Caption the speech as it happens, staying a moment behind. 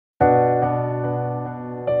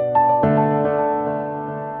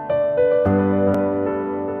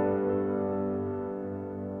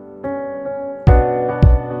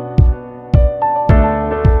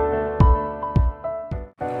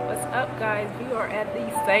We are at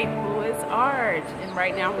the St. Louis Arch, and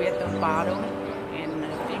right now we're at the bottom. In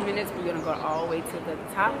a few minutes, we're gonna go all the way to the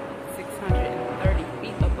top, 630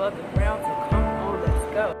 feet above the ground. So come on,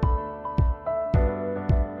 let's go.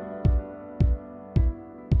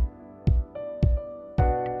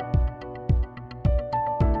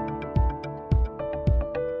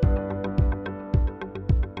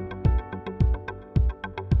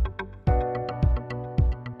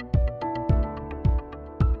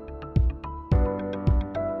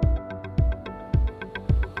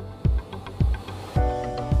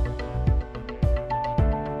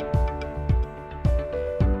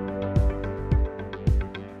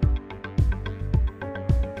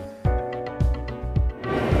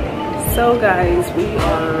 So guys, we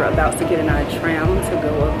are about to get in our tram to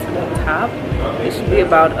go up to the top. It should be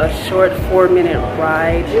about a short 4-minute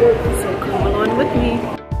ride, so come along with me.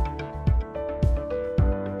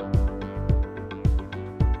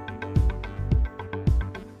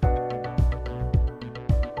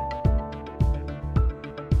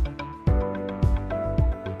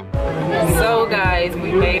 So guys,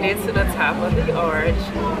 we made it to the top of the arch.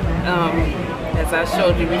 As I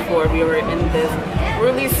showed you before, we were in this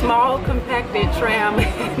really small compacted tram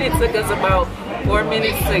and it took us about 4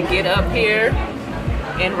 minutes to get up here,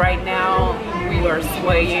 and right now we are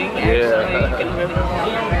swaying. Actually,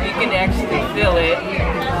 you can actually feel it.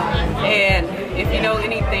 And if you know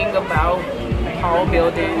anything about tall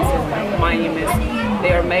buildings and monuments,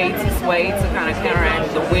 they are made to sway to kind of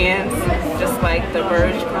counteract the winds, just like the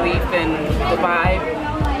Burj Khalifa in Dubai.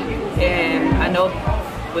 And I know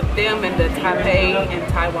with them in the Taipei in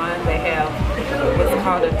Taiwan, they have what's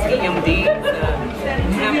called a TMD,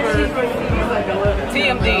 tempered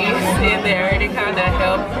TMDs in there to kind of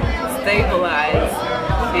help stabilize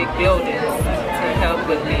big buildings to help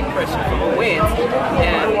with the pressure from the winds.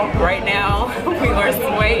 And right now we are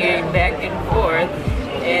swaying back and forth,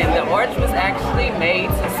 and the arch was actually made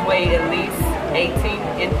to sway at least 18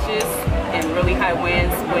 inches. And really high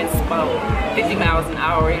winds about 50 miles an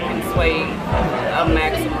hour, it can sway a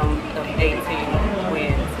maximum of 18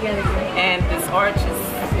 winds. And this arch is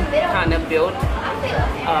kind of built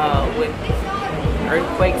with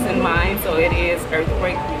earthquakes in mind, so it is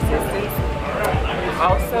earthquake resistant.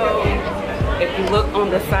 Also, if you look on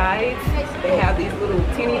the sides, they have these little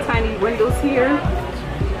teeny tiny windows here.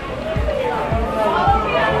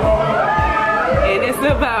 And it's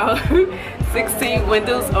about 16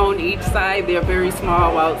 windows on each side. They're very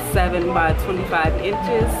small, about 7 by 25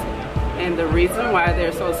 inches. And the reason why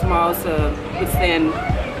they're so small is to withstand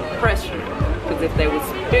pressure. Because if they was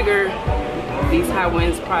bigger, these high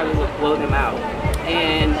winds probably would blow them out.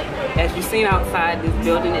 And as you've seen outside, this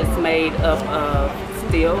building is made up of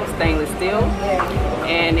steel, stainless steel.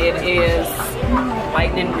 And it is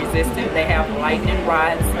lightning resistant. They have lightning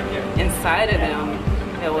rods inside of them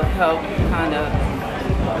that will help kind of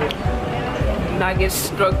not get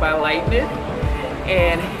struck by lightning.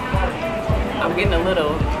 And I'm getting a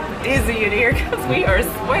little dizzy in here because we are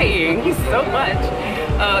swaying so much.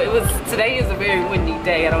 Today is a very windy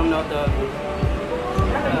day. I don't know the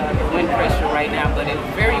wind pressure right now, but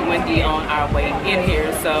it's very windy on our way in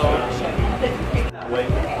here. So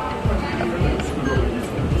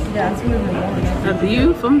a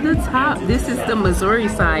view from the top. This is the Missouri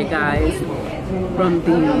side, guys. From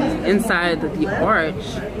the inside of the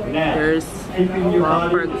arch, there's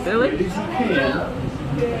Park Village.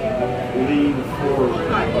 Lean forward.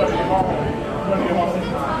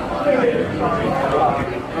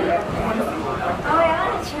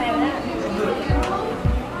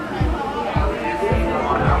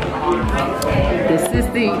 This is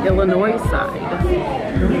the Illinois side.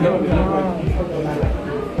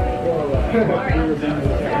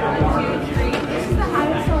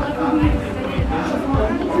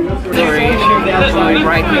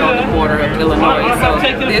 Right here on the border of Illinois. So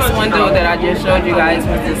this window that I just showed you guys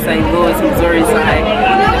was the St. Louis, Missouri side.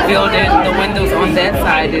 The building, the windows on that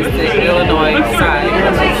side is the Illinois side.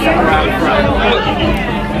 Around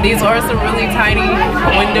front. These are some really tiny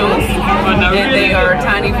windows, and they are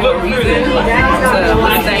tiny for a reason, to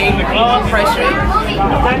withstand pressure.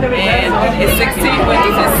 And it's 16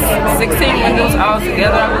 windows. It's 16 windows all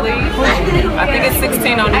together, I believe. I think it's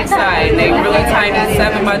 16 on each side. They're really tiny,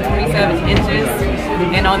 7 by 27 inches.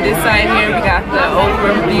 And on this side here, we got the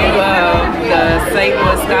overview of the St.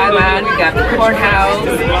 Louis skyline. We got the courthouse,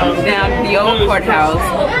 down the old courthouse.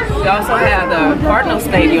 We also have the Cardinal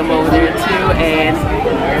Stadium over there too, and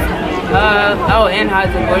Oh,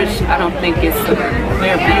 Anheuser-Busch, I don't think it's a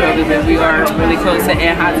clear view of it, but we are really close to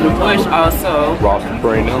Anheuser-Busch also. Ralston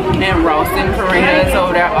Purina. And Ralston Purina is over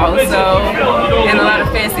there also. And a lot of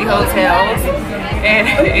fancy hotels. And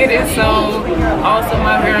it is so awesome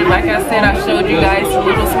out here. Like I said, I showed you guys a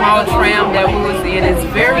little small tram that we was in. It's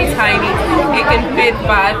very tiny. It can fit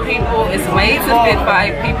 5 people. It's made to fit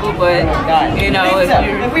 5 people, but you know, if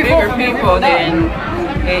you're bigger people, then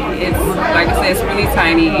it's like I said, it's really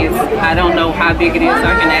tiny. I don't know how big it is.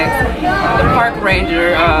 I can ask the park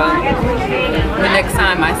ranger the next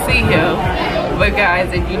time I see him. But guys,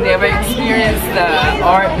 if you never experienced the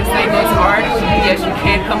St. Louis Arch, yes, you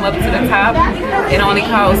can come up to the top. It only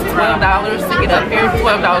costs $12 to get up here,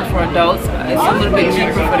 $12 for adults. It's a little bit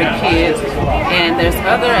cheaper for the kids. And there's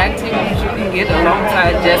other activities you can get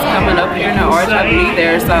alongside just coming up here in the Arch. I believe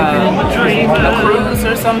there's a cruise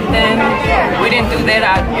or something. We didn't do that.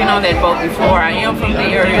 I've been on that boat before. I am from the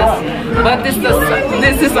area. But this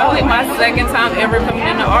is only my second time ever coming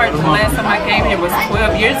in the Arch. The last time I came here was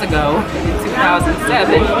 12 years ago, in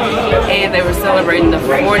 2007, and they were celebrating the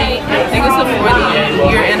 40th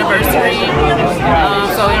year anniversary.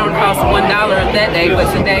 So it only cost $1 that day,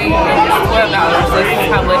 but today it was $12. This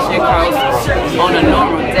is how much it costs on a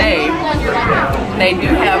normal day. They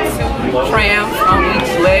do have 2 trams on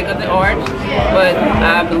each leg of the arch, but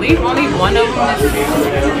I believe only one of them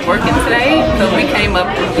is working today, so we came up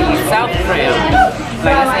with the South tram.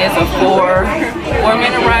 Like I said, it's a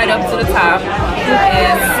 4-minute ride up to the top.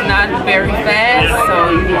 It's not very fast, so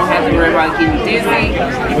you don't have to worry about getting dizzy.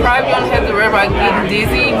 You probably don't have to worry about getting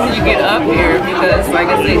dizzy when you get up here, because like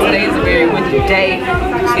I said, today is a very windy day.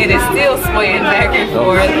 It is still swaying back and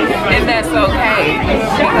forth, and that's okay,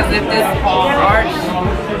 because if this arch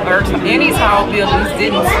or any tall buildings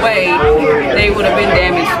didn't sway, they would have been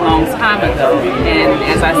damaged a long time ago. And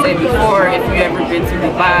as I said before, if you ever been to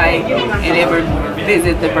Dubai and ever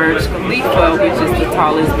visit the Burj Khalifa, which is the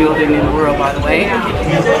tallest building in the world, by the way,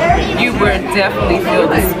 you would definitely feel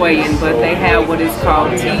the swaying, but they have what is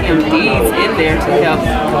called TMDs in there to help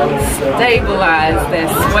stabilize that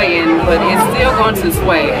swaying, but it's still going to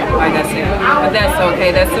sway, like I said. But that's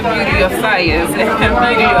okay. That's the beauty of science and the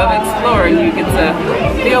beauty of exploring. You get to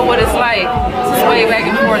feel what it's like to sway back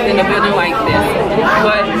and forth in a building like this.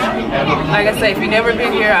 But like I say, if you've never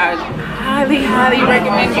been here, I highly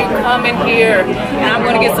recommend you come in here, and I'm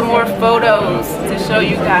going to get some more photos to show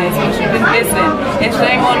you guys what you've been missing. And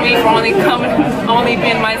shame on me for only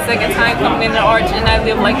been my second time coming in the Arch, and I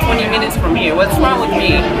live like 20 minutes from here. What's wrong with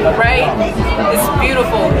me, right? It's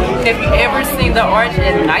beautiful. If you ever seen the Arch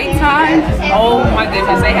at nighttime, oh my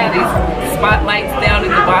goodness, they have these spotlights down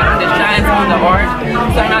at the bottom that shines on the Arch,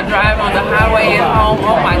 so I'm not driving on the highway at home.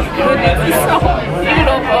 Oh my goodness, it's so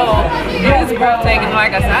beautiful. It is breathtaking.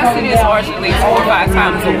 Like I said, I see this Arch at least 4 or 5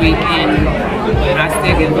 times a week, and I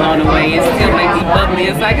still get blown away. It still makes me bubbly.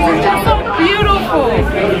 It's like, it's just so beautiful.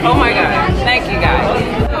 Oh my God. Thank you guys.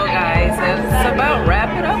 So guys, it's about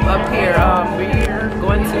wrap it up here. We're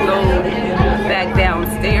going to go back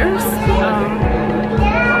downstairs.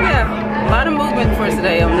 Yeah, a lot of movement for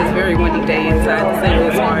today on this very windy day inside the St.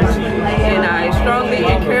 Louis Arch, and I strongly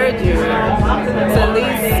encourage you to at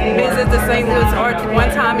least visit the St. Louis Arch one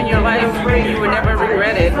time in your life. You will never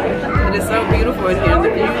regret it. It is so beautiful in here. The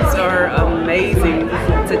views are amazing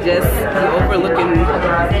to just be overlooking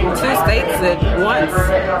 2 states at once,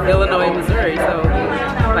 Illinois and Missouri. So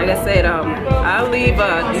like I said, I'll leave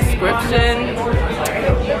a description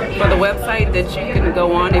for the website that you can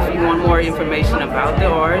go on if you want more information about the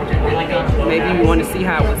Arch. Maybe you want to see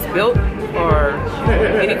how it was built, or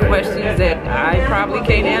any questions that I probably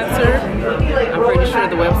can't answer. I'm pretty sure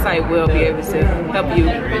the website will be able to help you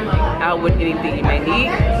out with anything you may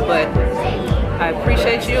need. But I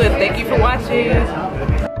appreciate you, and thank you for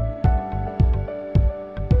watching.